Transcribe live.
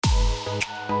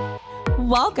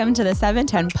Welcome to the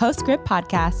 710 Postscript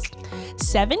Podcast.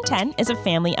 710 is a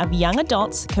family of young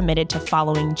adults committed to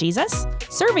following Jesus,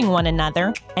 serving one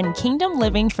another, and kingdom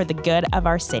living for the good of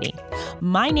our city.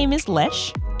 My name is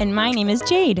Lish. And my name is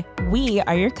Jade. We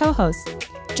are your co-hosts.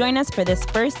 Join us for this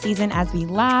first season as we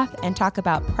laugh and talk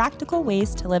about practical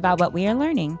ways to live out what we are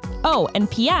learning. Oh, and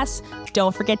P.S.,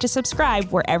 don't forget to subscribe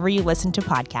wherever you listen to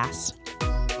podcasts.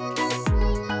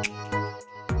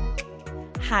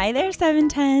 Hi there,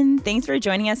 710. Thanks for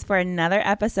joining us for another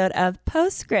episode of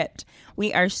Postscript.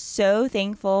 We are so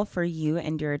thankful for you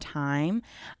and your time.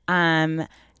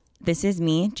 This is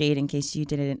me, Jade, in case you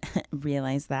didn't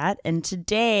realize that. And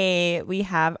today we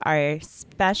have our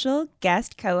special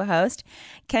guest co-host,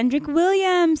 Kendrick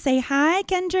Williams. Say hi,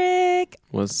 Kendrick.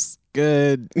 What's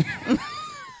good?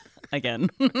 Again.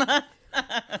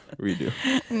 Redo.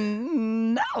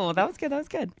 No, that was good. That was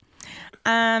good.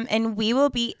 And we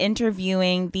will be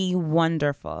interviewing the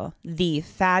wonderful, the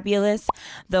fabulous,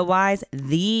 the wise,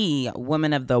 the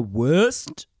woman of the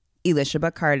West,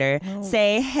 Elishaba Carter. Oh.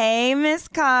 Say, hey, Miss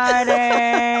Carter.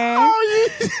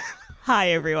 Hi,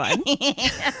 everyone. We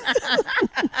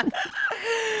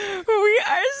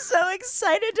are so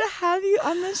excited to have you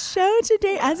on the show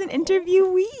today as an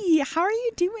interviewee. How are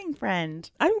you doing, friend?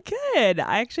 I'm good.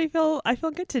 I feel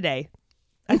good today.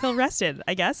 I feel rested,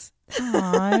 I guess. Oh,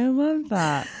 I love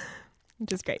that.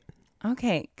 Which is great.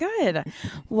 Okay, good.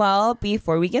 Well,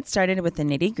 before we get started with the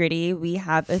nitty gritty, we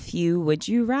have a few would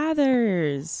you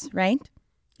rathers, right?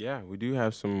 Yeah, we do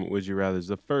have some would you rathers.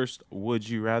 The first would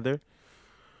you rather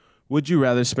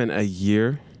spend a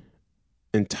year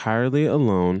entirely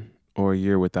alone or a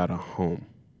year without a home?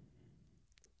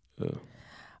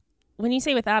 When you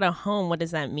say without a home, what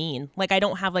does that mean? Like I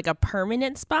don't have like a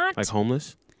permanent spot? Like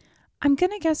homeless? I'm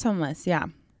going to guess homeless, yeah.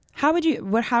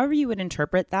 However you would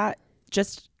interpret that,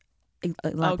 just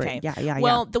elaborate. Okay. Yeah.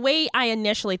 Well, the way I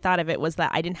initially thought of it was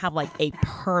that I didn't have like a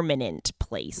permanent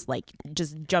place, like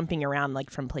just jumping around like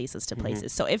from places to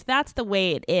places. Mm-hmm. So if that's the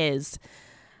way it is,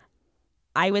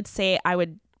 I would say I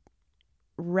would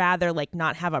rather like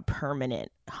not have a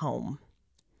permanent home.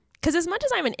 Because as much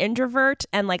as I'm an introvert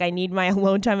and like I need my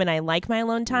alone time and I like my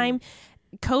alone time,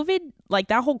 COVID, like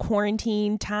that whole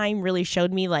quarantine time really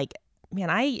showed me like, man,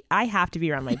 I have to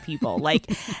be around my people. Like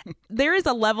there is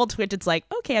a level to which it's like,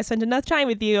 okay, I spent enough time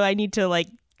with you. I need to like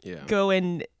go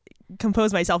and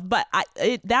compose myself. But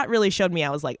that really showed me, I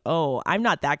was like, oh, I'm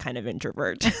not that kind of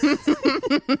introvert.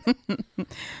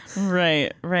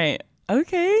 Right.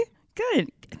 Okay, good.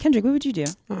 Kendrick, what would you do?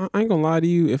 I ain't gonna lie to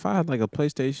you. If I had like a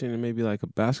PlayStation and maybe like a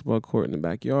basketball court in the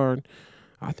backyard,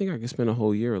 I think I could spend a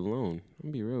whole year alone.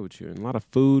 I'm gonna be real with you. And a lot of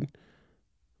food.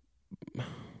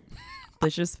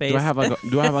 Delicious face. Do I have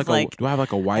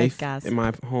like a wife in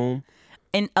my home?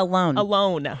 And alone.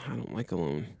 I don't like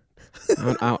alone.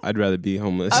 I'd rather be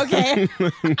homeless. Okay.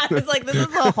 I was like, this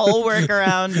is a whole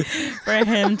workaround for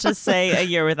him to say a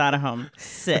year without a home.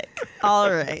 Sick.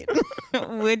 All right.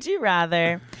 Would you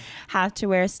rather have to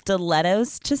wear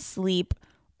stilettos to sleep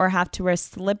or have to wear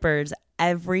slippers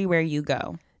everywhere you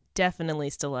go? Definitely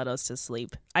stilettos to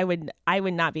sleep. I would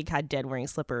not be caught dead wearing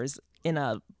slippers in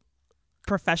a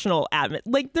professional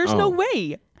like there's no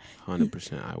way.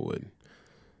 100% I would.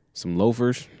 Some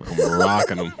loafers, I'm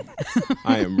rocking them.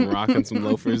 I am rocking some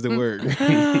loafers to work.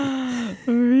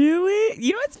 Really?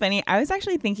 You know what's funny? I was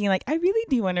actually thinking like I really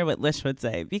do wonder what Lish would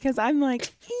say because I'm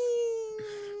like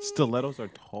stilettos are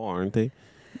tall, aren't they?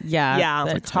 Yeah.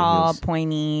 They're like tall,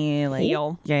 pointy, like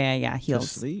heel. Yeah,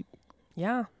 heels. To sleep?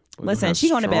 Yeah. Listen, she's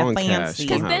going to bed fancy.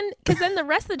 Because then the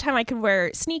rest of the time I could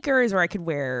wear sneakers or I could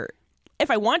wear, if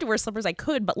I wanted to wear slippers, I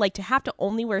could. But like to have to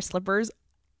only wear slippers,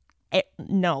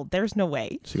 no, there's no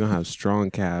way. She's going to have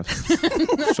strong calves.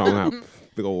 Strong out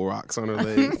big old rocks on her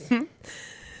legs.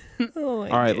 All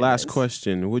right, last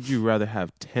question. Would you rather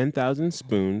have 10,000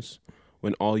 spoons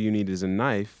when all you need is a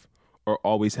knife or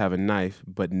always have a knife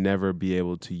but never be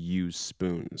able to use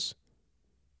spoons?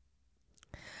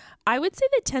 I would say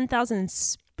the 10,000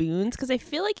 spoons because I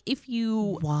feel like if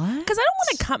you... What? Because I don't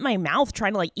want to cut my mouth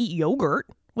trying to like eat yogurt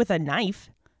with a knife.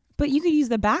 But you could use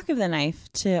the back of the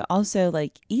knife to also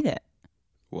like eat it.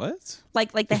 What?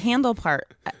 Like the handle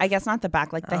part. I guess not the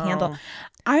back, like the handle.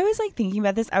 I was like thinking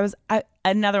about this.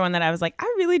 Another one that I was like, I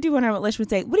really do wonder what Lish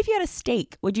would say. What if you had a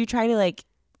steak? Would you try to like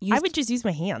use... I would just use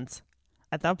my hands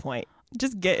at that point.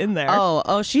 Just get in there.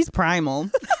 Oh, she's primal.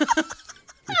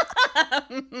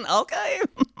 Okay.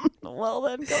 Well,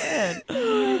 then go ahead.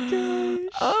 Oh, my gosh.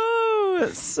 Oh,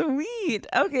 sweet.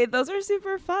 Okay, those are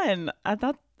super fun. I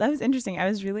thought that was interesting. I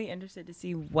was really interested to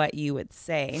see what you would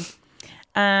say.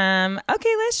 Okay,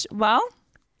 Lish. Well,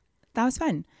 that was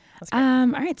fun. All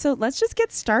right, so let's just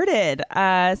get started.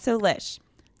 So Lish,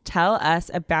 tell us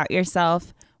about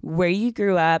yourself, where you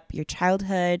grew up, your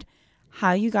childhood,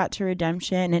 how you got to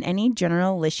redemption, and any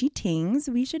general Lishy things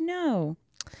we should know.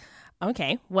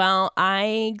 Okay. Well,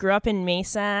 I grew up in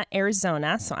Mesa,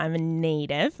 Arizona, so I'm a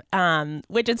native,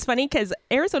 which is funny because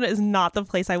Arizona is not the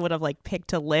place I would have like picked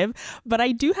to live, but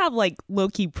I do have like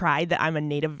low-key pride that I'm a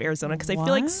native of Arizona because I feel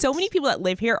like so many people that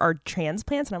live here are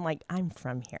transplants and I'm like, I'm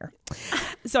from here.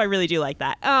 So I really do like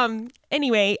that.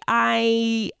 Anyway,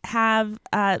 I have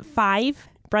 5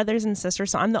 brothers and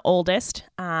sisters, so I'm the oldest.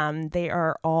 They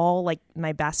are all like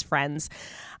my best friends.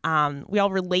 We all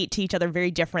relate to each other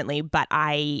very differently, but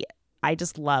I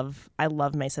love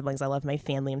my siblings. I love my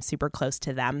family. I'm super close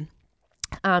to them.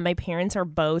 My parents are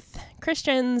both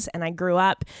Christians and I grew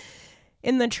up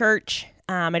in the church.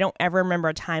 I don't ever remember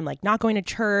a time like not going to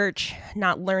church,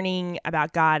 not learning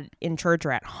about God in church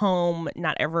or at home,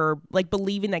 not ever like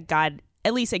believing that God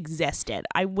at least existed.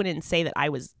 I wouldn't say that I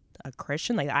was a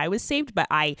Christian, like I was saved, but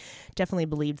I definitely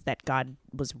believed that God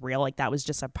was real. Like that was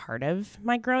just a part of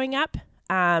my growing up.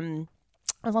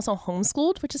 I was also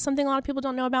homeschooled, which is something a lot of people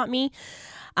don't know about me.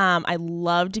 I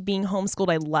loved being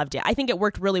homeschooled. I loved it. I think it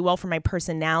worked really well for my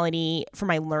personality, for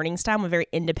my learning style. I'm a very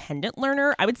independent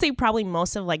learner. I would say probably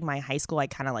most of like my high school, I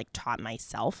kind of like taught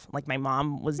myself. Like my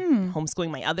mom was homeschooling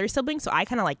my other siblings. So I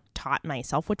kind of like taught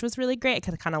myself, which was really great. I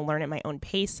could kind of learn at my own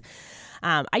pace.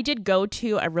 I did go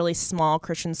to a really small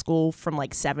Christian school from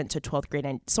like 7th to 12th grade.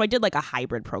 And so I did like a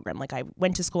hybrid program. Like I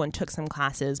went to school and took some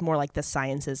classes, more like the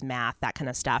sciences, math, that kind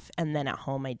of stuff. And then at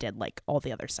home, I did like all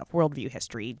the other stuff, worldview,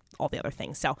 history, all the other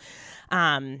things. So,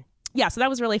 yeah, so that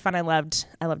was really fun. I loved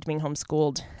being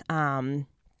homeschooled.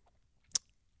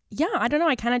 Yeah, I don't know.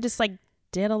 I kind of just like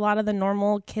did a lot of the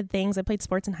normal kid things. I played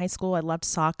sports in high school. I loved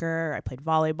soccer. I played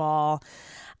volleyball.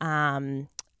 I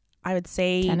would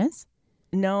say Tennis?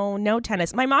 No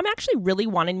tennis. My mom actually really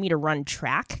wanted me to run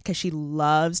track because she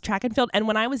loves track and field. And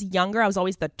when I was younger, I was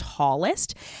always the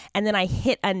tallest. And then I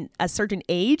hit a certain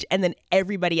age and then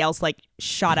everybody else like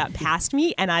shot up past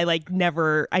me. And I like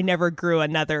never grew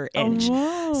another inch.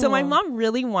 Oh, so my mom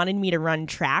really wanted me to run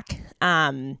track.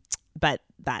 But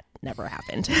that never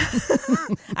happened.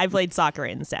 I played soccer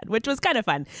instead, which was kind of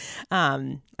fun.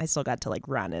 I still got to like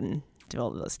run and do all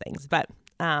of those things. But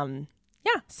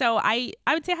yeah, so I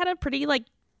would say I had a pretty like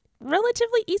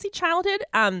relatively easy childhood.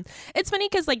 It's funny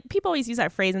because like people always use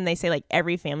that phrase and they say like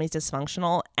every family's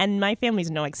dysfunctional, and my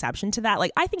family's no exception to that. Like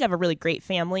I think I have a really great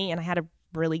family and I had a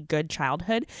really good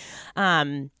childhood.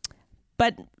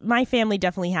 But my family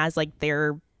definitely has like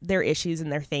their issues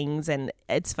and their things, and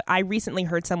I recently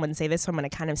heard someone say this, so I'm going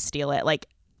to kind of steal it. Like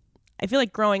I feel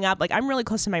like growing up, like I'm really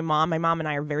close to my mom. My mom and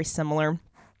I are very similar.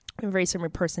 We have very similar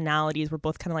personalities. We're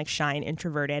both kind of like shy and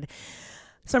introverted.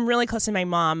 So I'm really close to my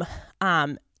mom.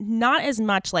 Not as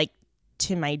much like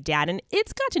to my dad. And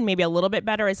it's gotten maybe a little bit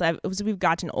better as we've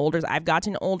gotten older. As I've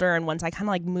gotten older, and once I kind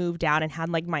of like moved out and had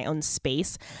like my own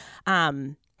space. But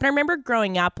I remember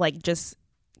growing up, like just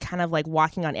kind of like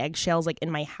walking on eggshells, like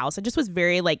in my house. I just was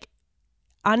very like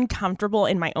uncomfortable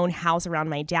in my own house around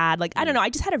my dad. Like, I don't know. I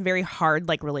just had a very hard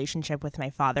like relationship with my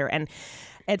father. And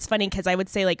it's funny because I would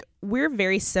say like we're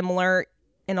very similar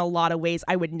in a lot of ways.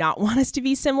 I would not want us to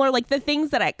be similar. Like the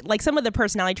things that I like, some of the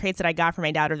personality traits that I got from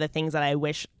my dad are the things that I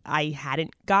wish I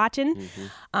hadn't gotten.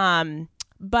 Mm-hmm.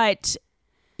 But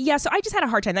yeah, so I just had a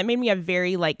hard time. That made me a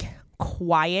very like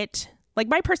quiet, like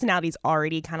my personality is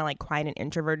already kind of like quiet and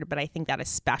introverted, but I think that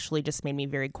especially just made me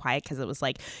very quiet because it was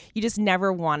like you just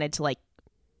never wanted to like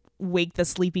wake the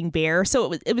sleeping bear.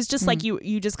 So it was just like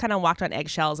you just kind of walked on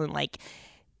eggshells and like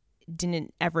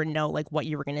didn't ever know like what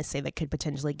you were going to say that could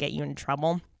potentially get you in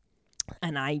trouble.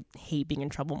 And I hate being in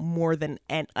trouble more than,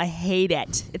 and I hate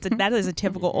it. That is a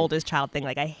typical oldest child thing.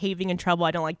 Like I hate being in trouble.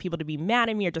 I don't like people to be mad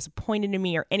at me or disappointed in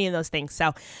me or any of those things.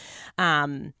 So,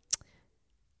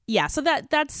 yeah, so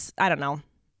that's, I don't know.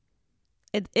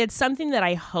 It's something that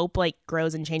I hope like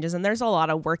grows and changes. And there's a lot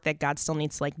of work that God still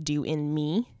needs to like do in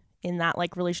me in that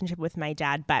like relationship with my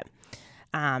dad. But,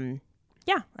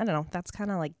 yeah, I don't know. That's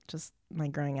kind of like just my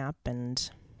growing up. And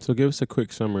so give us a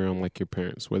quick summary on like your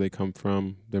parents, where they come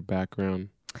from, their background.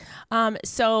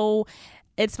 So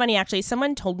it's funny, actually,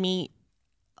 someone told me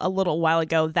a little while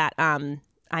ago that,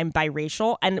 I'm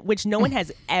biracial, and which no one has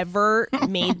ever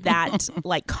made that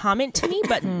like comment to me.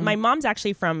 But my mom's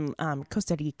actually from,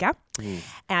 Costa Rica.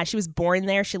 She was born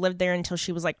there. She lived there until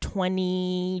she was like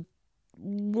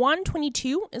 21,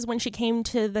 22 is when she came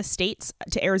to the States,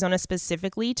 to Arizona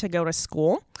specifically, to go to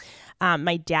school.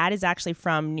 My dad is actually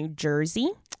from New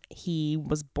Jersey. He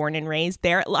was born and raised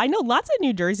there. I know lots of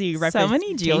New Jersey So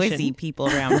many Jersey people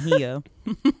around here.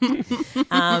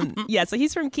 Yeah, so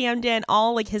he's from Camden.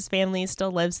 All like his family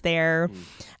still lives there.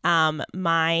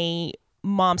 My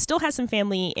mom still has some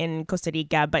family in Costa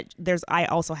Rica, but I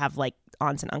also have like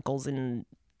aunts and uncles, and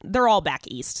they're all back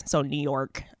east. So New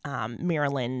York,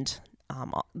 Maryland,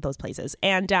 those places.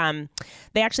 And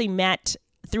they actually met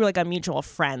through like a mutual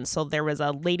friend. So there was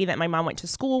a lady that my mom went to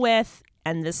school with,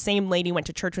 and the same lady went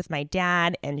to church with my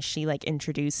dad, and she like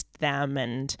introduced them.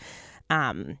 And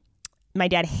my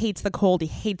dad hates the cold, he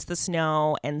hates the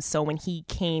snow, and so when he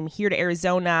came here to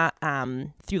Arizona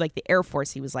through like the Air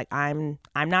Force, he was like, I'm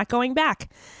not going back.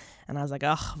 And I was like,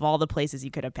 oh, of all the places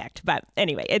you could have picked. But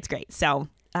anyway, it's great. So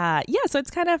so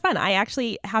it's kind of fun. I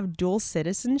actually have dual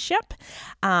citizenship,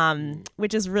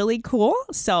 which is really cool.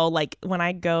 So like when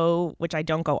I go, which I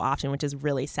don't go often, which is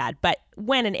really sad, but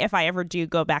when and if I ever do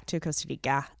go back to Costa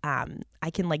Rica, I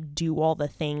can like do all the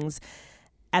things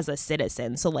as a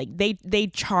citizen. So like they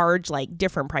charge like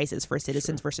different prices for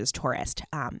citizens versus tourists.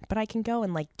 But I can go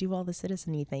and like do all the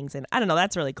citizen-y things. And I don't know,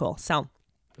 that's really cool. So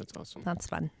That's awesome. that's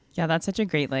fun. Yeah, that's such a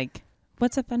great, like,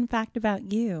 what's a fun fact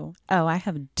about you? Oh, I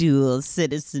have dual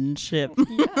citizenship.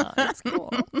 Yeah, that's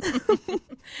cool.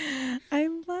 I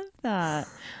love that.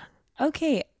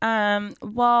 Okay.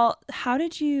 Well, how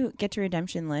did you get to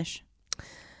Redemption, Lish?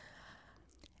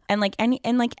 And like any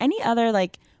other,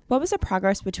 like, what was the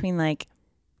progress between like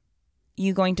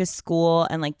you going to school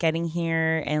and like getting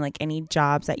here and like any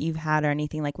jobs that you've had or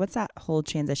anything? Like, what's that whole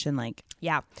transition like?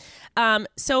 Yeah.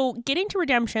 So getting to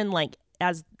Redemption, like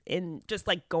as in just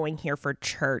like going here for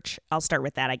church, I'll start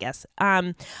with that, I guess.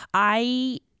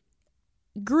 I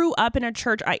grew up in a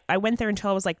church. I went there until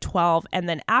I was like 12. And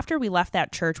then after we left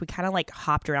that church, we kind of like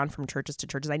hopped around from churches to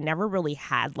churches. I never really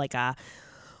had like a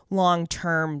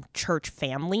long-term church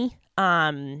family.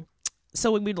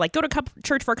 So we'd like go to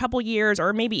church for a couple years,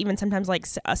 or maybe even sometimes like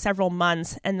several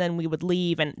months, and then we would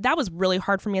leave. And that was really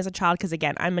hard for me as a child because,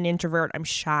 again, I'm an introvert. I'm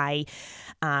shy.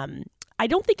 I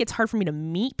don't think it's hard for me to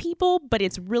meet people, but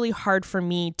it's really hard for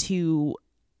me to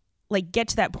like get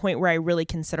to that point where I really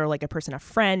consider like a person a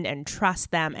friend and trust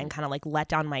them and kind of like let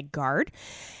down my guard.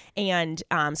 And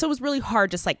so it was really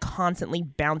hard just like constantly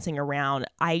bouncing around.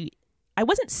 I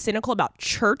wasn't cynical about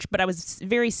church, but I was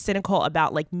very cynical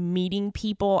about like meeting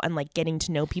people and like getting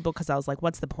to know people, because I was like,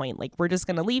 what's the point? Like, we're just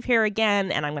going to leave here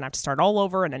again and I'm going to have to start all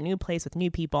over in a new place with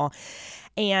new people.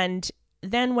 And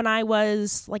then when I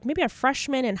was like maybe a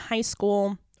freshman in high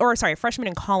school, or sorry, a freshman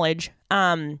in college,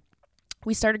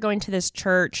 we started going to this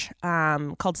church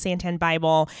called Santan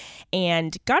Bible,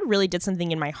 and God really did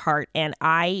something in my heart, and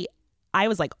I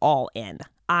was like all in.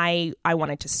 I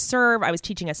wanted to serve. I was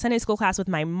teaching a Sunday school class with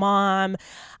my mom.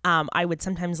 I would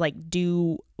sometimes like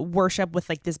do worship with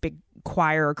like this big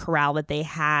choir or chorale that they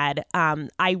had.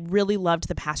 I really loved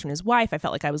the pastor and his wife. I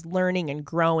felt like I was learning and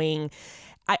growing.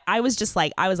 I was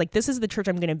like, this is the church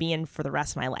I'm going to be in for the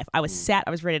rest of my life. I was set.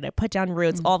 I was ready to put down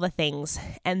roots, all the things.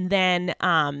 And then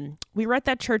we were at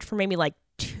that church for maybe like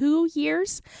 2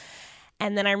 years.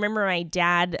 And then I remember my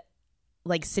dad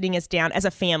like sitting us down as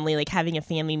a family, like having a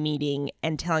family meeting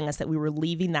and telling us that we were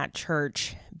leaving that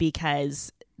church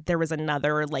because there was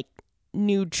another like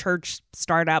new church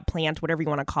startup plant, whatever you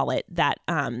want to call it, that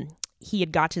he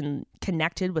had gotten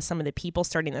connected with some of the people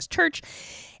starting this church,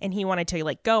 and he wanted to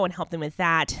like go and help them with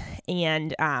that.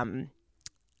 And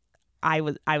I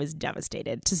was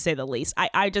devastated, to say the least.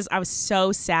 I was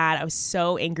so sad. I was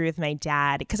so angry with my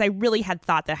dad because I really had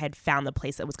thought that I had found the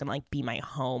place that was going to like be my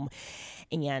home,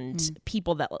 and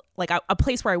people that like a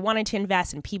place where I wanted to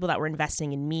invest, and people that were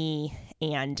investing in me.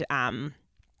 And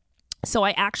so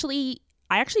I actually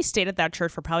stayed at that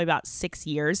church for probably about 6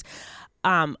 years.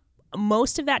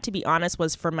 Most of that, to be honest,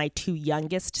 was for my 2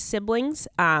 youngest siblings.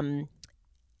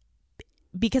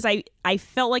 Because I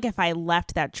felt like if I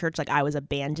left that church, like I was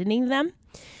abandoning them.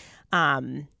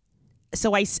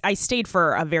 So I stayed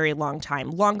for a very long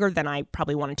time, longer than I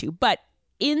probably wanted to. But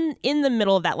in the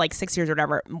middle of that, like 6 years or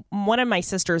whatever, one of my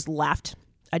sisters left,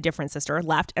 a different sister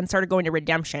left, and started going to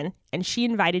Redemption. And she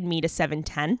invited me to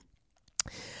 710.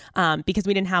 Because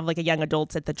we didn't have like a young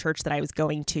adults at the church that I was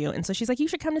going to. And so she's like, you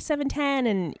should come to 710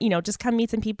 and, you know, just come meet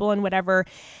some people and whatever.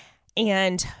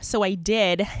 And so I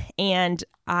did, and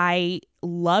I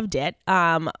loved it.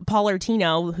 Paul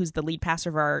Artino, who's the lead pastor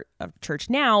of our church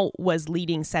now, was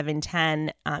leading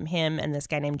 710. Him and this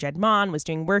guy named Jed Mon was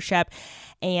doing worship.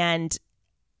 And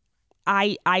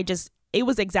it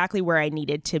was exactly where I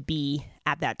needed to be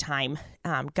at that time.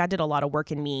 God did a lot of work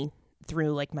in me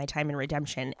through like my time in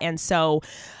Redemption. And so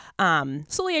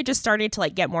slowly I just started to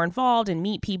like get more involved and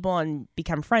meet people and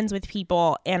become friends with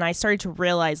people. And I started to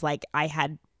realize like I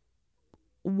had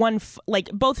like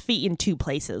both feet in two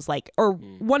places, like, or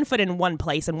 1 foot in one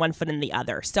place and 1 foot in the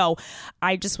other. So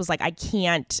I just was like,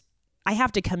 I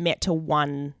have to commit to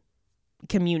one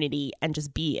community and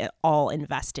just be all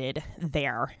invested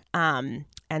there. And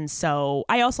so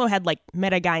I also had like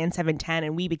met a guy in 710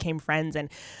 and we became friends and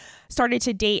started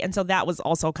to date. And so that was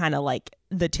also kind of like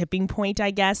the tipping point,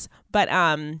 I guess. But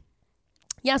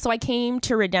yeah, so I came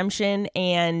to Redemption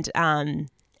and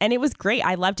it was great.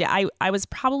 I loved it. I was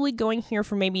probably going here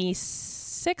for maybe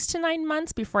 6 to 9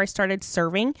 months before I started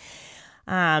serving.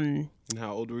 And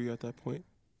how old were you at that point?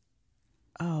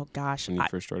 Oh gosh. When you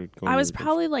first started going? I was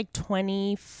probably like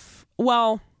 20.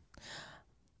 Well,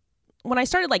 when I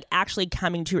started like actually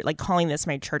coming to like calling this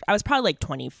my church, I was probably like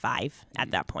 25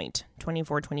 at that point,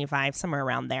 24, 25, somewhere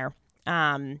around there.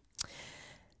 And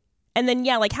then,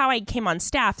 yeah, like how I came on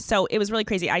staff. So it was really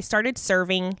crazy. I started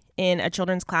serving in a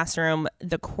children's classroom.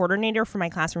 The coordinator for my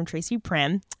classroom, Tracy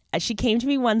Prim, she came to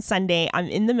me one Sunday. I'm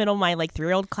in the middle of my like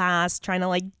 3-year-old class trying to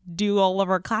like do all of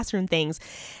our classroom things.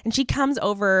 And she comes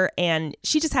over and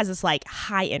she just has this like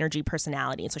high energy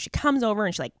personality. And so she comes over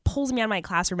and she like pulls me out of my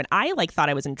classroom and I like thought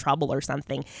I was in trouble or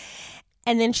something.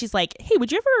 And then she's like, hey,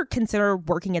 would you ever consider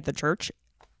working at the church?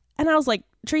 And I was like,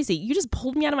 Tracy, you just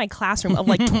pulled me out of my classroom of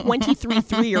like 23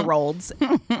 3-year-olds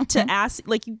to ask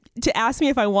me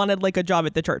if I wanted like a job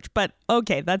at the church. But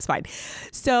okay, that's fine.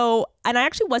 So, and I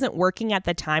actually wasn't working at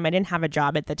the time. I didn't have a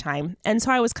job at the time. And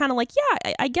so I was kind of like,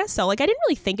 yeah, I guess so. Like I didn't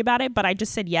really think about it, but I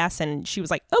just said yes. And she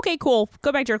was like, okay, cool.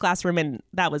 Go back to your classroom. And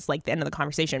that was like the end of the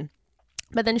conversation.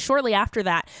 But then shortly after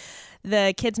that,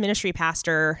 the kids ministry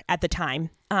pastor at the time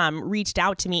reached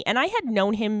out to me and I had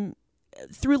known him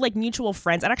through like mutual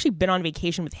friends. I'd actually been on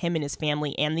vacation with him and his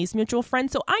family and these mutual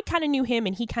friends. So I kind of knew him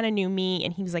and he kind of knew me.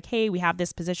 And he was like, hey, we have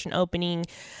this position opening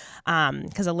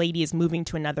because a lady is moving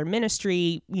to another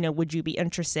ministry. You know, would you be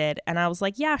interested? And I was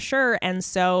like, yeah, sure. And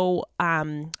so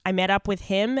I met up with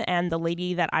him and the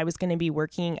lady that I was going to be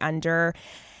working under.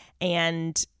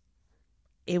 And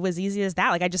it was easy as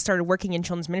that. Like I just started working in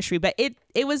children's ministry. But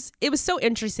it was so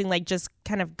interesting, like just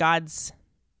kind of God's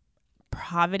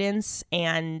providence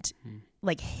and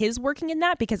like his working in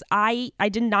that, because I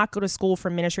did not go to school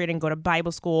for ministry. I didn't go to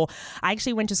Bible school. I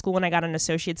actually went to school and I got an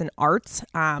associate's in arts.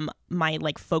 My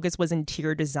like focus was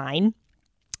interior design.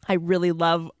 I really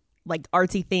love like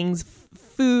artsy things,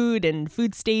 food and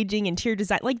food staging, interior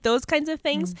design, like those kinds of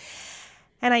things.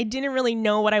 And I didn't really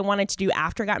know what I wanted to do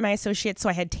after I got my associate. So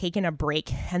I had taken a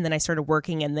break and then I started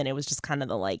working and then it was just kind of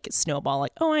the like snowball,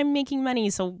 like, oh, I'm making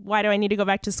money. So why do I need to go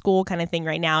back to school kind of thing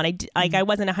right now? And I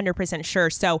wasn't 100%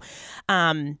 sure. So,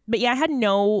 but yeah, I had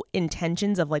no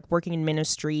intentions of like working in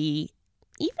ministry,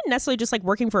 even necessarily just like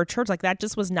working for a church. Like that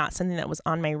just was not something that was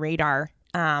on my radar.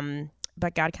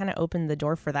 But God kind of opened the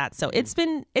door for that. So it's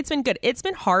been good. It's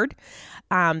been hard.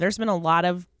 There's been a lot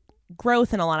of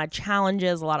growth and a lot of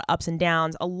challenges, a lot of ups and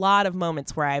downs, a lot of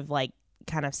moments where I've like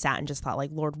kind of sat and just thought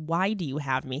like, Lord, why do you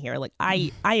have me here? Like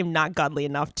I am not godly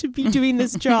enough to be doing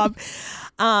this job.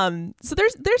 So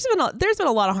there's been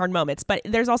a lot of hard moments, but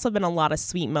there's also been a lot of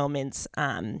sweet moments.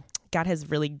 God has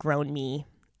really grown me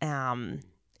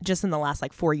just in the last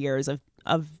like 4 years of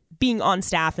being on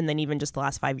staff, and then even just the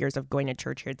last 5 years of going to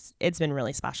church here. It's been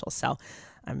really special. So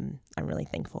I'm really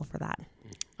thankful for that.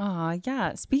 Oh,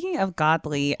 yeah. Speaking of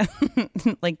godly,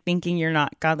 like thinking you're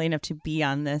not godly enough to be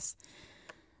on this,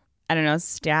 I don't know,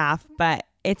 staff, but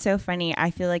it's so funny.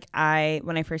 I feel like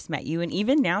when I first met you, and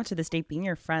even now to this day, being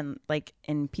your friend, like,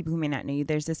 and people who may not know you,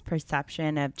 there's this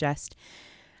perception of just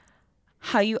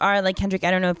how you are. Like, Kendrick, I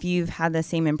don't know if you've had the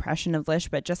same impression of Lish,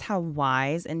 but just how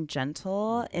wise and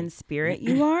gentle in spirit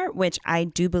you are, which I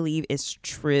do believe is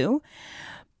true.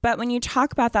 But when you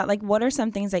talk about that, like, what are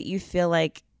some things that you feel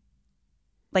like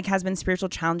has been spiritual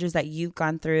challenges that you've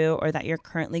gone through or that you're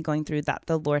currently going through that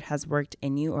the Lord has worked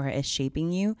in you or is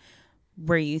shaping you,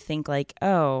 where you think like,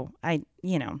 oh, I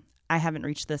haven't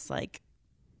reached this like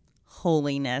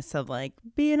holiness of like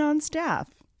being on staff,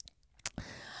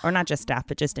 or not just staff,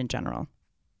 but just in general?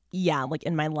 Yeah. Like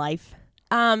in my life.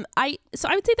 I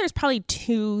would say there's probably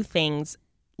two things,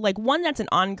 like one that's an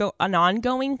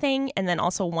ongoing thing. And then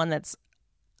also one that's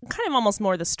kind of almost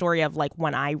more the story of like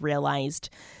when I realized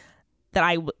that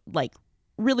I like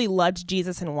really loved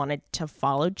Jesus and wanted to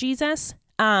follow Jesus.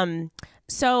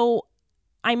 So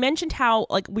I mentioned how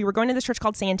like we were going to this church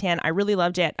called Santan. I really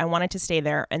loved it. I wanted to stay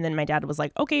there. And then my dad was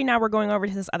like, okay, now we're going over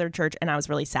to this other church. And I was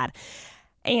really sad.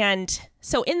 And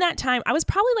so in that time, I was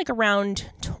probably like around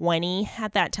 20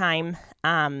 at that time.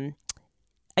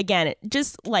 Again,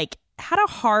 just like had a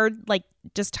hard, like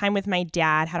just time with my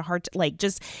dad, had a hard, like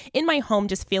just in my home,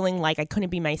 just feeling like I couldn't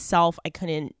be myself. I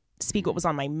couldn't speak what was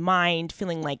on my mind,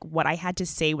 feeling like what I had to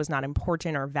say was not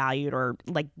important or valued, or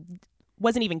like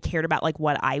wasn't even cared about, like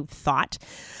what I thought.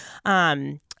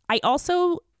 I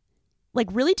also like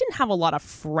really didn't have a lot of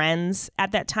friends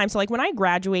at that time. So like when I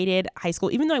graduated high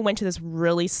school, even though I went to this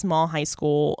really small high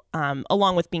school,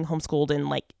 along with being homeschooled and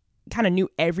like kind of knew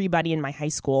everybody in my high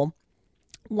school,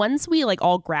 once we like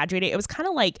all graduated, it was kind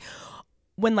of like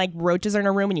when like roaches are in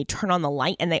a room and you turn on the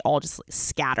light and they all just like,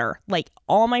 scatter. Like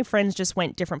all my friends just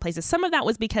went different places. Some of that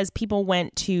was because people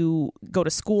went to go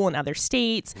to school in other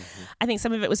states. I think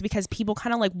some of it was because people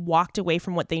kind of like walked away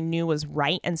from what they knew was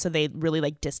right, and so they really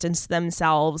like distanced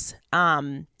themselves.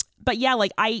 But yeah,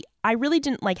 like I really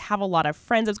didn't like have a lot of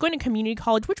friends. I was going to community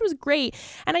college, which was great,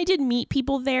 and I did meet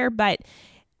people there, but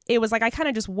it was like I kind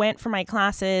of just went for my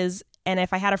classes. And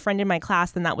if I had a friend in my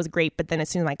class, then that was great. But then as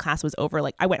soon as my class was over,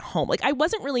 like I went home. Like I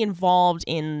wasn't really involved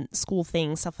in school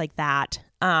things, stuff like that.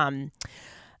 So I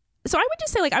would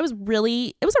just say like it was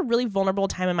a really vulnerable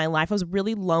time in my life. I was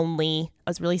really lonely. I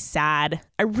was really sad.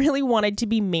 I really wanted to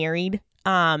be married.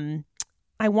 I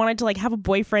wanted to like have a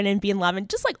boyfriend and be in love and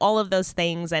just like all of those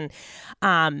things. And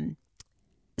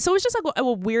so it was just like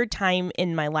a weird time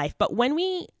in my life. But when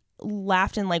we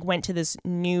left and like went to this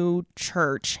new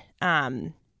church,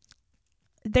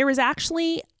 there was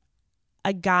actually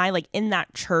a guy like in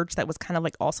that church that was kind of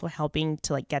like also helping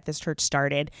to like get this church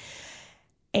started.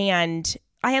 And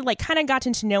I had like kind of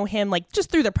gotten to know him like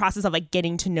just through the process of like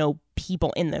getting to know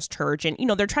people in this church. And, you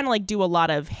know, they're trying to like do a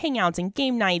lot of hangouts and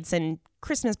game nights and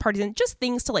Christmas parties and just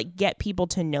things to like get people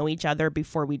to know each other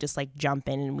before we just like jump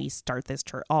in and we start this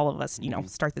church, all of us, you know,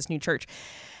 start this new church.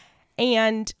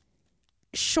 And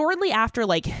shortly after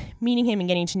like meeting him and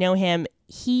getting to know him,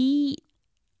 he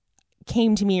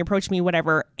came to me, approached me,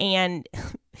 whatever, and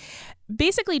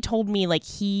basically told me like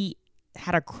he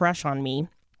had a crush on me,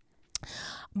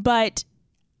 but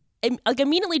like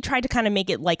immediately tried to kind of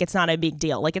make it like it's not a big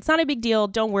deal. Like it's not a big deal.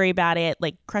 Don't worry about it.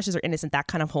 Like crushes are innocent, that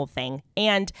kind of whole thing.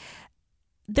 And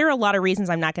there are a lot of reasons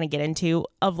I'm not going to get into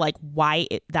of like why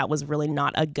that was really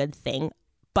not a good thing.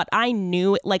 But I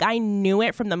knew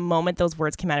it from the moment those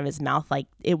words came out of his mouth. Like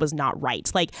it was not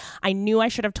right. Like I knew I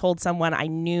should have told someone. I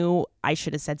knew I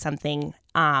should have said something.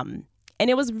 And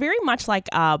it was very much like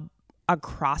a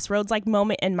crossroads like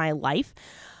moment in my life.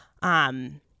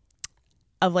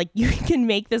 Of like you can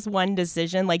make this one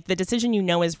decision, like the decision you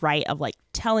know is right, of like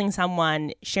telling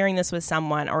someone, sharing this with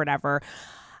someone or whatever.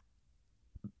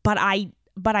 But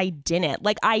I didn't.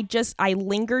 Like I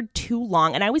lingered too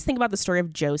long. And I always think about the story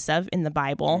of Joseph in the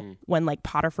Bible when like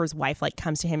Potiphar's wife like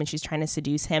comes to him and she's trying to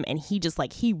seduce him, and he just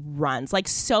like he runs like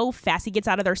so fast. He gets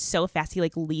out of there so fast he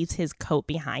like leaves his coat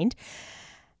behind.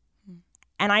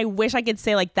 And I wish I could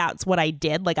say like that's what I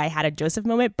did. Like I had a Joseph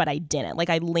moment, but I didn't.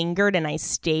 Like I lingered and I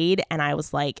stayed, and I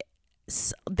was like,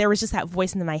 there was just that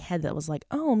voice in my head that was like,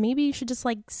 oh, maybe you should just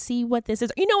like see what this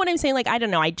is. You know what I'm saying? Like, I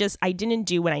don't know. I didn't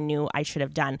do what I knew I should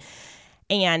have done.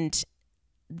 And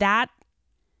that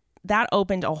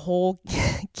opened a whole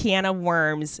can of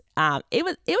worms. It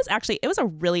was a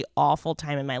really awful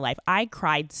time in my life. I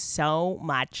cried so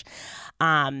much.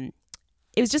 It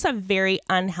was just a very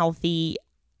unhealthy,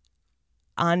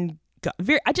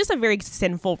 just a very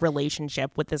sinful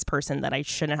relationship with this person that I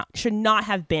should not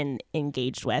have been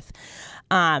engaged with.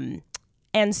 And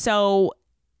so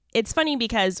it's funny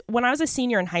because when I was a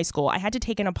senior in high school, I had to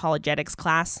take an apologetics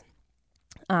class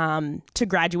to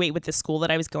graduate with the school that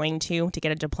I was going to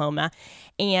get a diploma.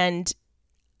 And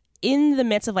in the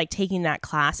midst of like taking that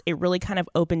class, it really kind of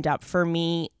opened up for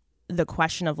me the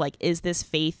question of like, is this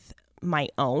faith my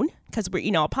own? Because we're,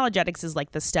 you know, apologetics is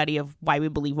like the study of why we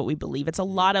believe what we believe. It's a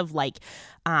lot of like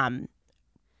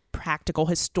practical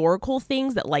historical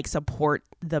things that like support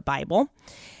the Bible.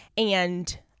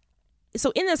 And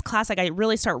so in this class, like I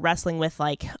really start wrestling with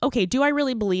like, okay, do I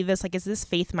really believe this? Like, is this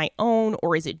faith my own,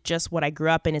 or is it just what I grew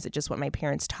up in? Is it just what my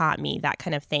parents taught me? That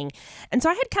kind of thing. And so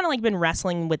I had kind of like been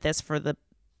wrestling with this for the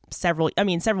several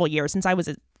years since I was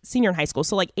a senior in high school.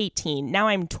 So like 18, now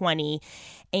I'm 20,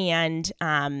 and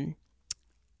kind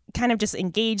of just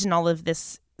engaged in all of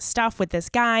this stuff with this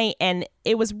guy. And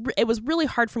it was really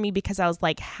hard for me because I was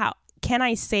like, how can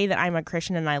I say that I'm a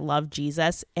Christian and I love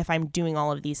Jesus if I'm doing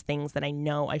all of these things that I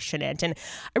know I shouldn't? And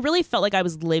I really felt like I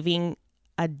was living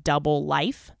a double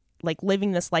life, like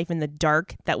living this life in the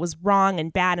dark that was wrong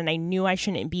and bad, and I knew I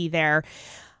shouldn't be there.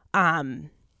 But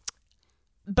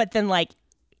then like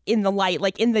in the light,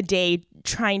 like in the day,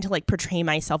 trying to like portray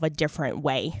myself a different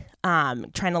way,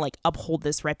 trying to like uphold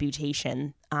this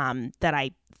reputation that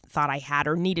I thought I had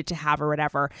or needed to have or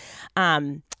whatever.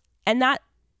 And that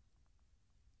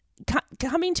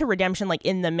coming to redemption, like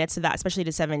in the midst of that, especially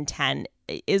to 710,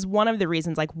 is one of the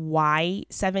reasons like why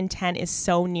 710 is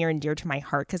so near and dear to my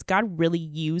heart, because God really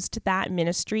used that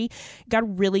ministry.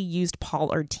 God really used Paul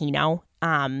Ortino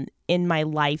in my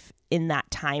life in that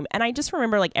time. And I just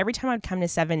remember like every time I'd come to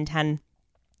 710,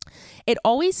 it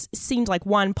always seemed like,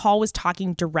 one, Paul was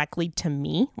talking directly to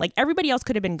me. Like everybody else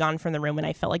could have been gone from the room, and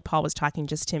I felt like Paul was talking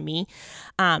just to me.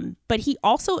 But he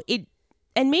also,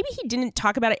 and maybe he didn't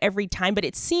talk about it every time, but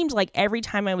it seemed like every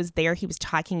time I was there, he was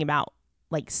talking about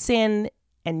like sin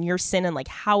and your sin and like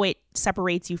how it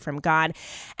separates you from God.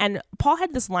 And Paul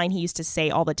had this line he used to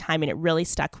say all the time, and it really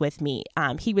stuck with me.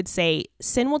 He would say,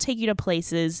 sin will take you to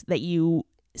places that you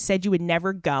said you would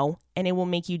never go, and it will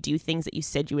make you do things that you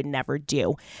said you would never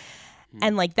do.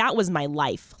 And like, that was my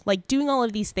life, like doing all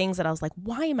of these things that I was like,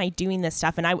 why am I doing this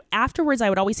stuff? And afterwards I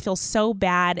would always feel so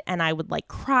bad, and I would like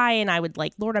cry, and I would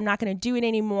like, Lord, I'm not going to do it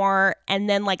anymore. And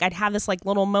then like, I'd have this like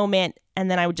little moment,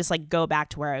 and then I would just like go back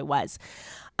to where I was.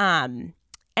 And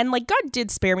like, God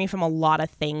did spare me from a lot of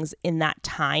things in that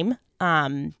time.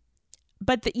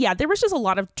 But there was just a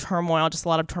lot of turmoil,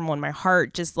 in my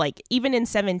heart. Just like even in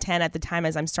 710 at the time,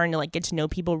 as I'm starting to like get to know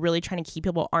people, really trying to keep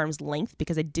people at arm's length,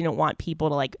 because I didn't want people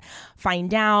to like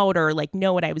find out or like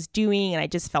know what I was doing. And I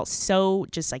just felt so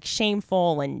just like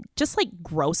shameful and just like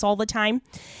gross all the time.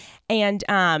 And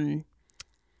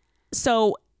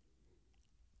so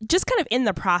just kind of in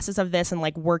the process of this and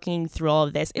like working through all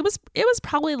of this, it was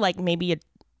probably like maybe a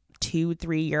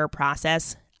 2-3 year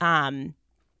process.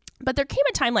 But there came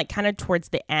a time like kind of towards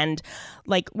the end,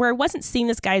 like where I wasn't seeing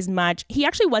this guy as much. He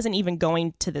actually wasn't even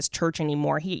going to this church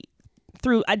anymore. He,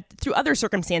 through other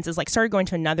circumstances, like started going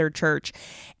to another church.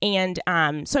 And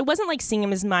so I wasn't like seeing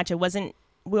him as much. I wasn't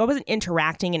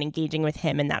interacting and engaging with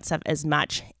him and that stuff as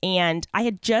much. And I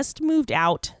had just moved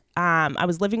out. I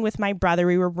was living with my brother.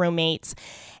 We were roommates.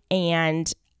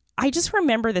 And I just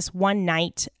remember this one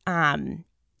night,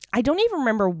 I don't even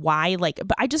remember why, like,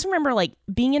 but I just remember like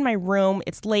being in my room,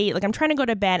 it's late, like I'm trying to go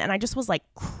to bed, and I just was like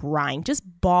crying, just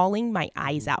bawling my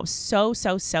eyes out. So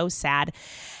sad.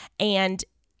 And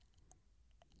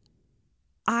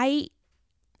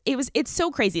it's so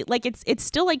crazy. Like it's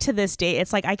still like to this day,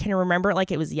 it's like I can remember it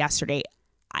like it was yesterday.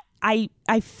 I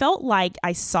felt like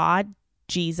I saw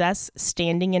Jesus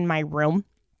standing in my room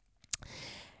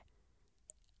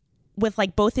with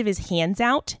like both of his hands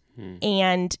out,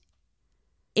 and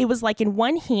it was like in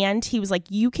one hand, he was like,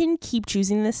 you can keep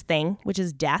choosing this thing, which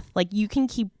is death. Like you can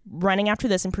keep running after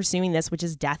this and pursuing this, which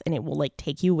is death, and it will like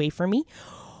take you away from me.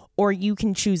 Or you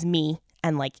can choose me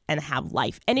and have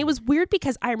life. And it was weird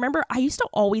because I remember I used to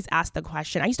always ask the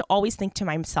question. I used to always think to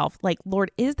myself, like,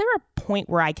 Lord, is there a point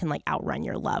where I can like outrun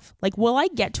your love? Like, will I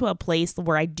get to a place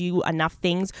where I do enough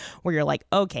things where you're like,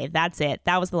 okay, that's it.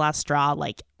 That was the last straw.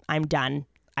 Like, I'm done.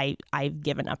 I've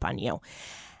given up on you.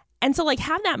 And so like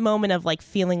have that moment of like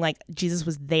feeling like Jesus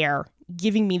was there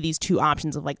giving me these two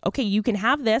options of like, okay, you can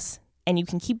have this and you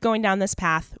can keep going down this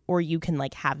path, or you can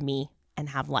like have me and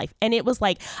have life. And it was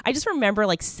like, I just remember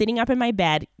like sitting up in my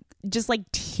bed, just like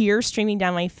tears streaming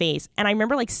down my face. And I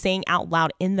remember like saying out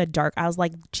loud in the dark, I was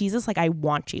like, Jesus, like I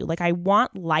want you, like I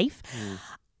want life.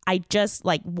 I just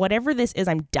like, whatever this is,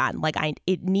 I'm done. Like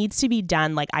it needs to be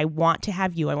done. Like I want to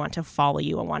have you. I want to follow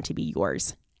you. I want to be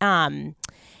yours. And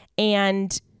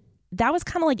that was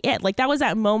kind of like it. Like that was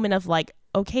that moment of like,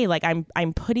 okay, like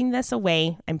I'm putting this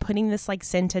away. I'm putting this like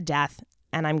sin to death,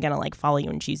 and I'm going to like follow you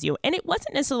and choose you. And it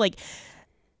wasn't necessarily like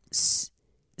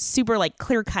super like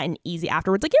clear cut and easy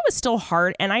afterwards. Like it was still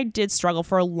hard, and I did struggle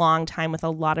for a long time with a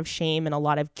lot of shame and a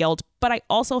lot of guilt, but I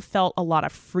also felt a lot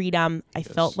of freedom. I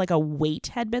felt like a weight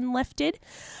had been lifted.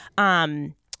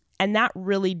 And that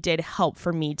really did help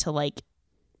for me to like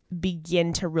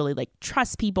begin to really like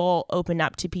trust people, open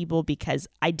up to people, because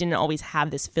I didn't always have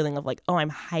this feeling of like, oh, I'm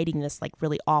hiding this like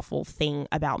really awful thing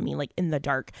about me, like in the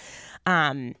dark.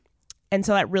 And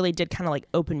so that really did kind of like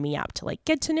open me up to like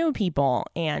get to know people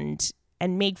and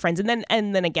make friends. And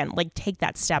then again, like take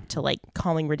that step to like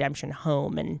calling redemption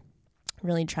home and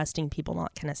really trusting people and all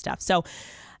that kind of stuff. So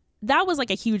that was like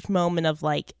a huge moment of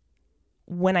like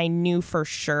when I knew for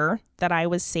sure that I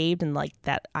was saved and like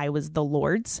that I was the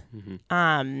Lord's.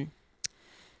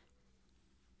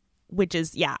 Which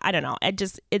is, yeah, I don't know.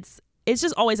 It's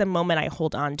just always a moment I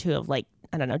hold on to of like,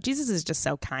 I don't know, Jesus is just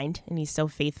so kind and he's so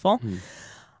faithful.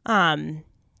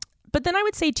 But then I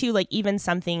would say too, like even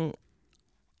something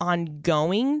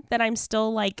ongoing that I'm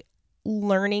still like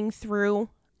learning through,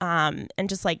 and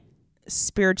just like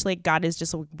spiritually God is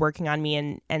just working on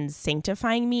me and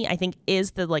sanctifying me, I think,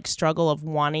 is the like struggle of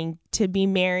wanting to be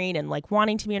married and like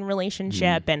wanting to be in a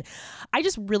relationship. And I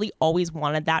just really always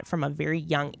wanted that from a very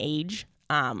young age.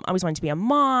 always wanted to be a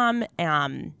mom.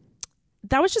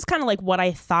 That was just kind of like what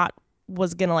I thought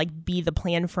was going to like be the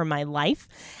plan for my life.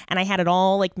 And I had it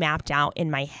all like mapped out in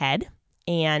my head,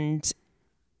 and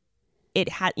it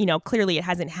had, clearly it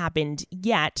hasn't happened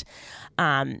yet.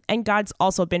 And God's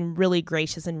also been really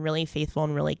gracious and really faithful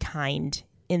and really kind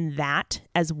in that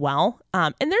as well.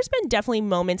 And there's been definitely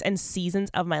moments and seasons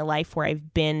of my life where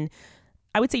I've been,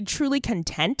 I would say, truly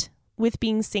content with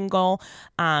being single.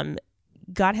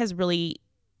 God has really,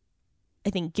 I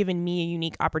think, given me a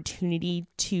unique opportunity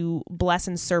to bless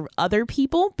and serve other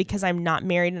people because I'm not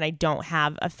married and I don't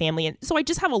have a family. And so I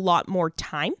just have a lot more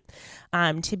time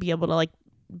to be able to like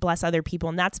bless other people.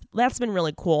 And that's been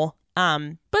really cool.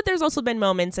 But there's also been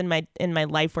moments in my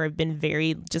life where I've been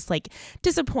very just like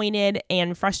disappointed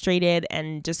and frustrated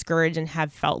and discouraged and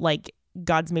have felt like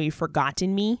God's maybe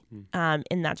forgotten me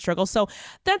in that struggle. So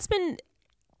that's been,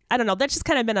 I don't know, that's just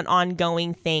kind of been an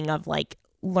ongoing thing of like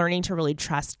learning to really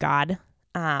trust God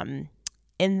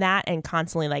in that, and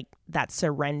constantly like that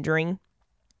surrendering.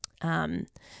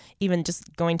 Even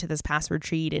just going to this past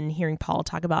retreat and hearing Paul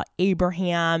talk about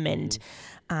Abraham and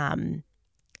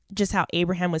just how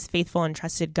Abraham was faithful and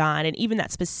trusted God, and even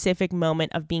that specific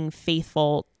moment of being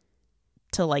faithful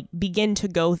to like begin to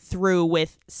go through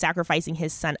with sacrificing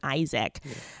his son Isaac.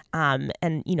 And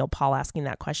Paul asking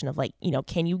that question of like,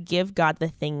 can you give God the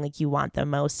thing like you want the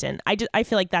most? And I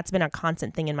feel like that's been a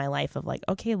constant thing in my life of like,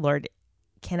 okay, Lord,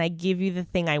 can I give you the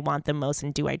thing I want the most?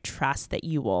 And do I trust that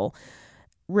you will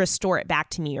restore it back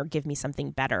to me or give me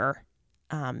something better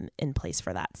in place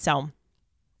for that? So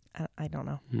I don't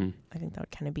know. I think that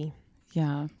would kind of be.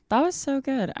 Yeah, that was so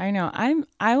good. I know.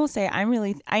 I will say I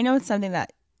know it's something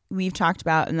that we've talked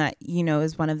about and that,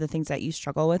 is one of the things that you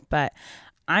struggle with, but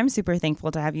I'm super thankful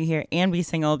to have you here and be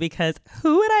single, because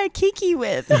who would I kiki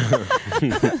with? Who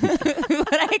would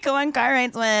I go on car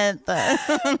rides with?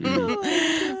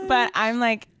 But I'm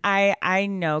like, I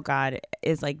know God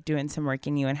is like doing some work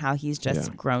in you and how he's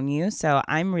just grown you. So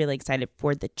I'm really excited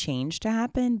for the change to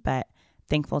happen, but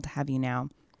thankful to have you now.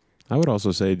 I would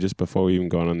also say, just before we even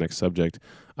go on to the next subject,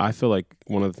 I feel like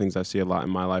one of the things I see a lot in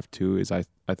my life too is I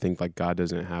think like God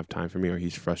doesn't have time for me, or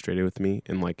he's frustrated with me,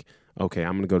 and like, okay,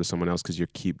 I'm going to go to someone else because you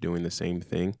keep doing the same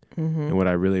thing. And what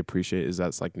I really appreciate is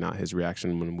that's like not his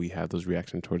reaction when we have those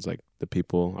reactions towards like the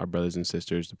people, our brothers and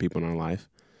sisters, the people in our life.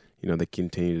 They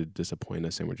continue to disappoint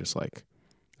us, and we're just like,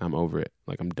 I'm over it.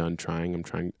 Like, I'm done trying.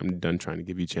 I'm done trying to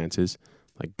give you chances.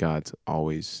 Like, God's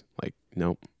always like,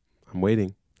 nope, I'm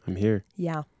waiting. I'm here.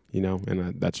 Yeah.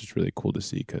 And that's just really cool to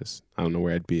see, because I don't know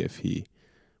where I'd be if he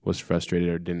was frustrated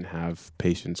or didn't have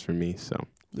patience for me. So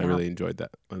I really enjoyed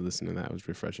that. Listening to that was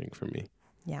refreshing for me.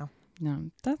 Yeah.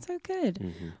 No, that's so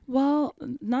good. Well,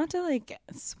 not to like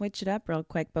switch it up real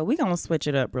quick, but we gonna switch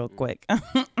it up real quick.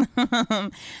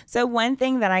 So one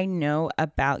thing that I know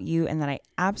about you and that I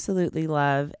absolutely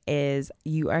love is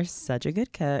you are such a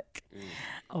good cook.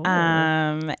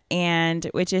 And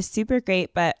which is super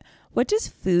great, but what does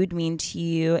food mean to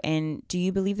you? And do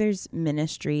you believe there's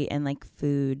ministry in like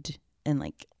food and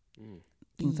like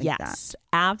things like that? Yes,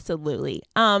 absolutely.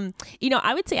 I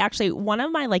would say actually one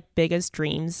of my like biggest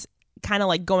dreams, kind of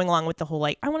like going along with the whole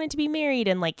like I wanted to be married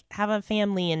and like have a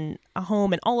family and a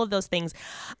home and all of those things.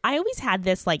 I always had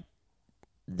this like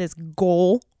this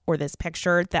goal or this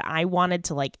picture that I wanted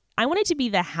to be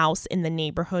the house in the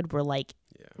neighborhood where like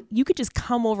you could just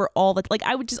come over all the, like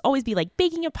I would just always be like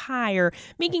baking a pie or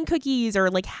making cookies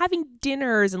or like having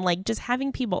dinners and like just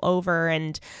having people over,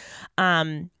 and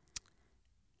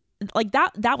like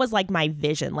that was like my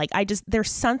vision. Like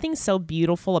there's something so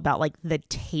beautiful about like the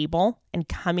table and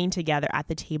coming together at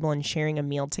the table and sharing a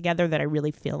meal together that I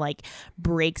really feel like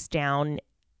breaks down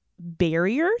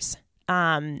barriers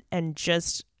and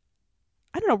just,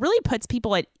 I don't know, really puts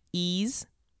people at ease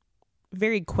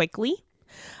very quickly.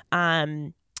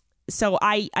 So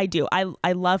I do.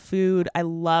 I love food. I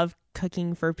love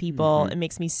cooking for people. It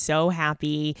makes me so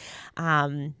happy.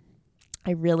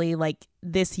 I really like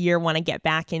this year want to get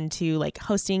back into like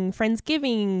hosting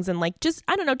Friendsgivings and like just,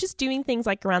 I don't know, just doing things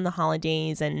like around the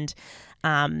holidays and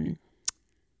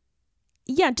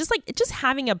just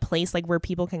having a place like where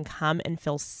people can come and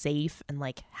feel safe and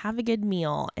like have a good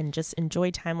meal and just enjoy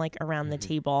time like around the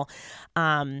table.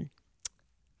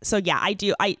 So yeah, I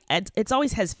do. It's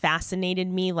always has fascinated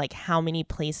me, like how many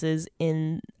places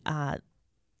in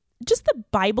just the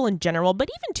Bible in general, but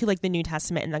even to like the New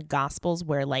Testament and the Gospels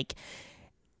where like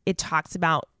it talks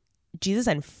about Jesus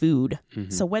and food.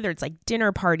 So whether it's like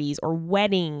dinner parties or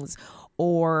weddings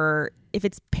or if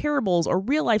it's parables or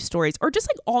real life stories or just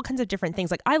like all kinds of different things.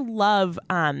 Like I love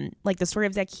like the story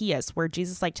of Zacchaeus, where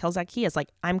Jesus like tells Zacchaeus, like,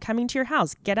 I'm coming to your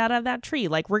house, get out of that tree.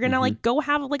 Like we're going to like go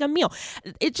have like a meal.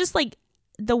 It's just like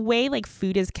the way like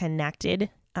food is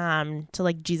connected to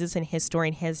like Jesus and his story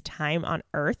and his time on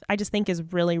earth, I just think is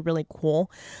really, really cool.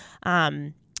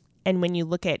 And when you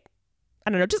look at,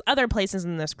 I don't know, just other places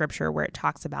in the scripture where it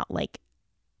talks about like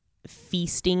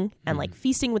feasting and like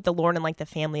feasting with the Lord and like the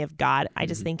family of God, I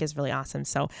just think is really awesome.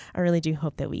 So I really do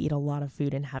hope that we eat a lot of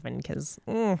food in heaven, because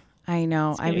I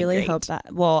know. I really hope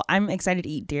that. Well, I'm excited to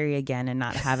eat dairy again and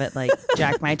not have it like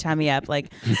jack my tummy up.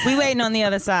 Like we waiting on the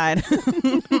other side.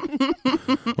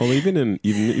 Well, even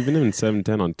in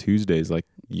 710 on Tuesdays, like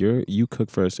you cook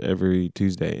for us every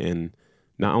Tuesday, and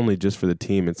not only just for the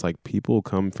team, it's like people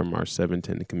come from our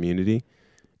 710 community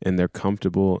and they're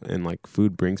comfortable, and like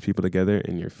food brings people together,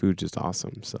 and your food's just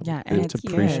awesome. So yeah, and it's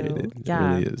appreciated. It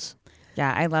really is.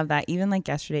 Yeah, I love that. Even like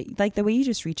yesterday, like the way you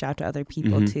just reach out to other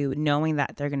people too, knowing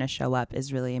that they're going to show up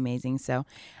is really amazing. So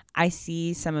I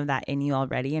see some of that in you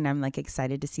already, and I'm like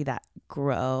excited to see that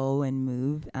grow and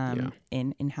move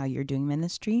in how you're doing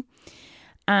ministry.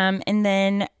 And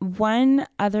then one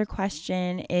other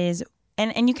question is,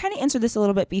 and you kind of answered this a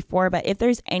little bit before, but if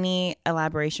there's any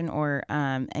elaboration or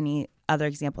any other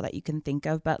example that you can think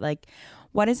of, but like,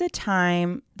 what is a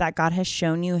time that God has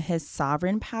shown you his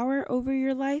sovereign power over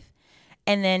your life?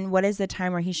 And then what is the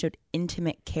time where he showed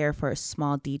intimate care for a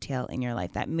small detail in your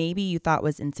life that maybe you thought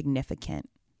was insignificant?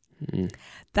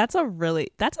 That's a really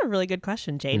good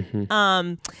question, Jade.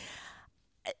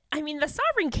 I mean, the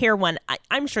sovereign care one,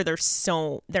 I'm sure there's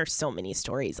so many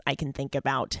stories I can think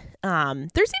about.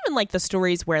 There's even like the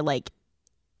stories where like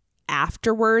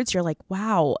afterwards you're like,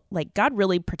 wow, like God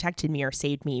really protected me or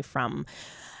saved me from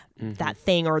that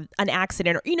thing or an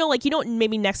accident, or, you know, like you don't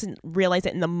maybe next realize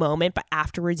it in the moment, but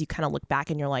afterwards you kind of look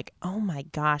back and you're like, oh my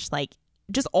gosh, like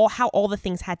just how all the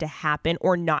things had to happen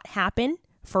or not happen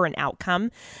for an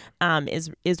outcome is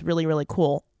really, really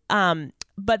cool.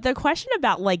 But the question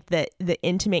about like the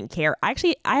intimate care, I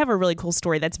have a really cool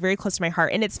story that's very close to my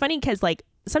heart. And it's funny because like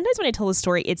sometimes when I tell the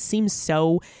story, it seems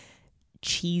so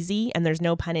cheesy, and there's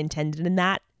no pun intended in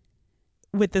that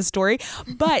with this story,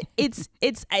 but it's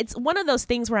one of those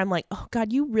things where I'm like, oh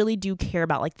God, you really do care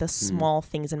about like the small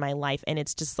things in my life, and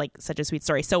it's just like such a sweet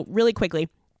story. So really quickly,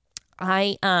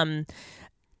 I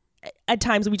at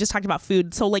times we just talked about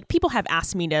food, so like people have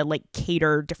asked me to like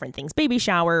cater different things, baby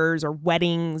showers or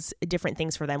weddings, different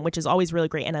things for them, which is always really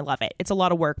great, and I love it. It's a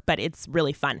lot of work, but it's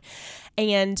really fun.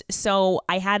 And so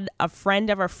I had a friend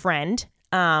of a friend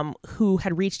who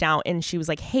had reached out, and she was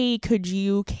like, hey, could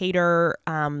you cater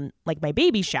like my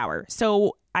baby shower?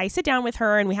 So I sit down with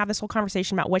her and we have this whole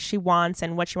conversation about what she wants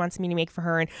and what she wants me to make for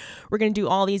her. And we're going to do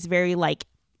all these very like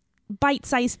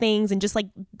bite-sized things and just like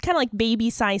kind of like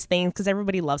baby-sized things, because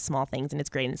everybody loves small things and it's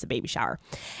great and it's a baby shower.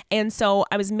 And so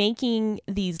I was making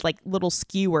these like little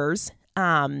skewers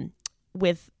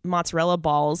with mozzarella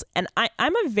balls. And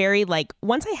I'm a very like,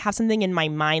 once I have something in my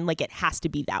mind, like it has to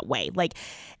be that way. Like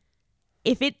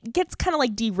if it gets kind of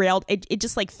like derailed, it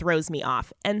just like throws me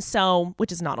off. And so,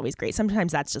 which is not always great.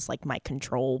 Sometimes that's just like my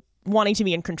control, wanting to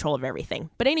be in control of everything.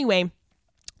 But anyway,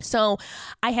 so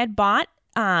I had bought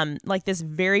like this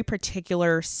very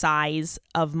particular size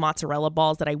of mozzarella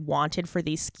balls that I wanted for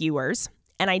these skewers.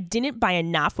 And I didn't buy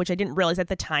enough, which I didn't realize at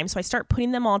the time. So I start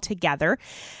putting them all together,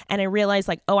 and I realized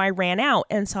like, oh, I ran out.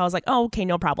 And so I was like, oh, okay,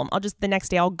 no problem. The next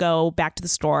day I'll go back to the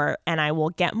store and I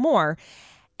will get more.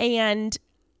 And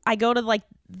I go to like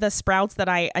the Sprouts that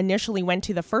I initially went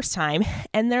to the first time,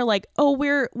 and they're like, oh,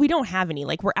 we don't have any,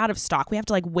 like we're out of stock. We have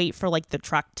to like wait for like the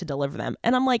truck to deliver them.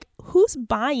 And I'm like, who's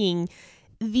buying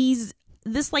this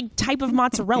like type of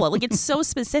mozzarella? Like it's so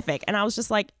specific. And I was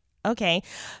just like, okay.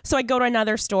 So I go to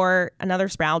another store, another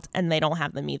Sprouts, and they don't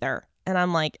have them either. And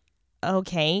I'm like,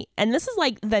 okay. And this is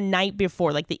like the night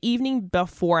before, like the evening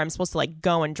before I'm supposed to like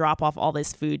go and drop off all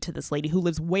this food to this lady who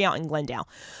lives way out in Glendale.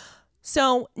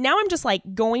 So now I'm just like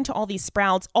going to all these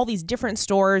Sprouts, all these different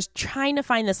stores, trying to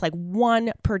find this like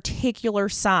one particular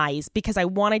size, because I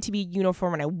want it to be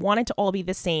uniform and I want it to all be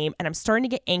the same. And I'm starting to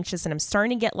get anxious, and I'm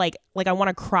starting to get like I want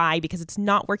to cry because it's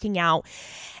not working out.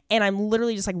 And I'm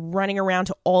literally just like running around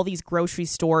to all these grocery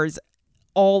stores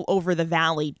all over the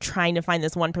valley trying to find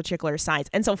this one particular size.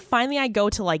 And so finally I go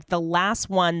to like the last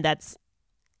one that's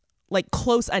like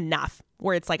close enough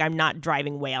where it's like I'm not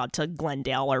driving way out to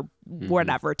Glendale or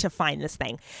whatever to find this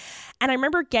thing. And I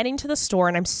remember getting to the store,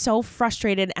 and I'm so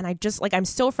frustrated, and I'm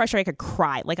so frustrated I could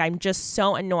cry. Like I'm just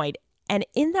so annoyed. And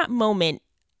in that moment,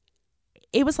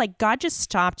 it was like God just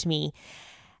stopped me.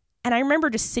 And I remember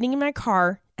just sitting in my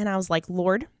car, and I was like,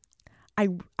 Lord,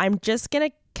 I'm just going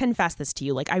to confess this to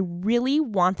you. Like, I really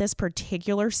want this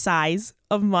particular size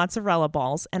of mozzarella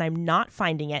balls and I'm not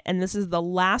finding it. And this is the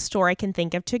last store I can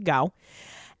think of to go.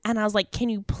 And I was like, can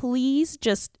you please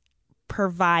just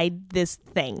provide this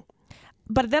thing?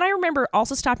 But then I remember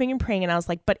also stopping and praying and I was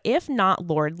like, but if not,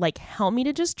 Lord, like, help me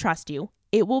to just trust you.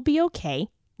 It will be okay.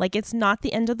 Like, it's not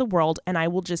the end of the world. And I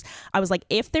was like,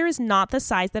 if there is not the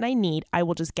size that I need, I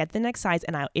will just get the next size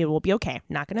and it will be okay. I'm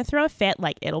not going to throw a fit.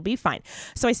 Like, it'll be fine.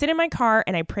 So I sit in my car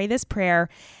and I pray this prayer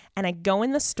and I go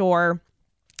in the store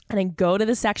and I go to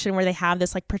the section where they have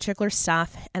this like particular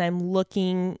stuff and I'm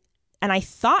looking, and I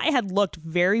thought I had looked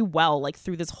very well, like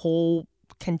through this whole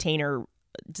container,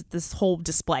 this whole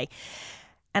display.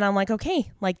 And I'm like,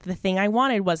 okay, like the thing I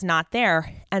wanted was not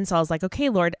there. And so I was like, okay,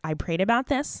 Lord, I prayed about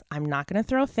this. I'm not going to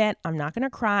throw a fit. I'm not going to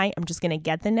cry. I'm just going to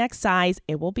get the next size.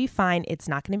 It will be fine. It's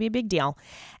not going to be a big deal.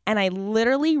 And I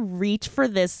literally reach for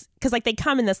this because like they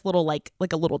come in this little, like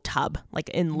a little tub, like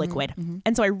in liquid. Mm-hmm.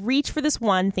 And so I reach for this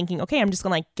one thinking, okay, I'm just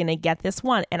going to get this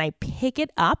one. And I pick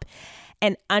it up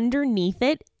and underneath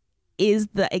it is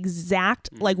the exact,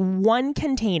 like one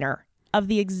container of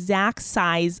the exact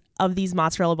size of these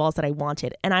mozzarella balls that I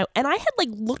wanted. And I had like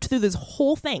looked through this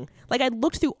whole thing. Like I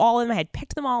looked through all of them. I had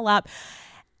picked them all up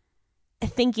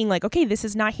thinking like, okay, this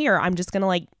is not here. I'm just going to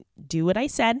like do what I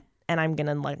said and I'm going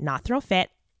to like not throw a fit.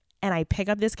 And I pick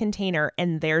up this container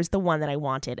and there's the one that I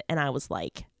wanted. And I was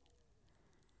like,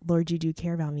 Lord, you do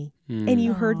care about me. And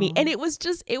you heard me. And it was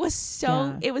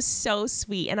so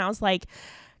sweet. And I was like,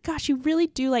 gosh, you really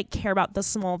do like care about the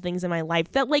small things in my life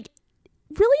that like,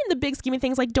 really in the big scheme of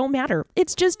things, like don't matter.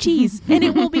 It's just cheese and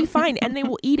it will be fine and they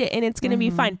will eat it and it's going to be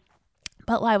fine.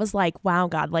 But I was like, wow,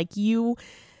 God, like you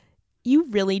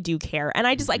really do care. And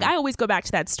I just like, I always go back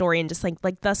to that story and just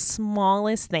like the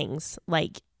smallest things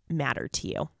like matter to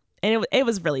you. And it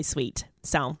was really sweet.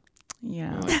 So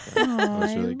yeah.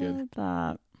 That's really good. Love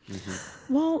that.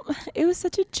 Well, it was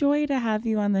such a joy to have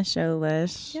you on the show,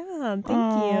 Lish. Yeah,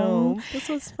 thank you. This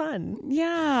was fun.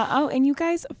 Yeah. Oh, and you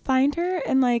guys find her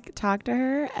and like talk to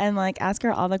her and like ask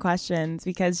her all the questions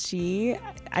because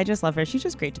I just love her. She's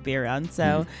just great to be around.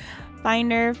 So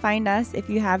find her, find us if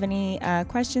you have any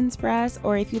questions for us,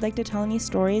 or if you'd like to tell any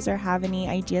stories or have any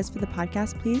ideas for the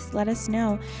podcast, please let us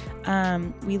know.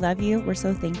 We love you. We're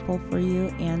so thankful for you,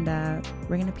 and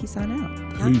we're going to peace on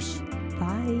out. Peace.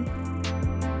 Bye.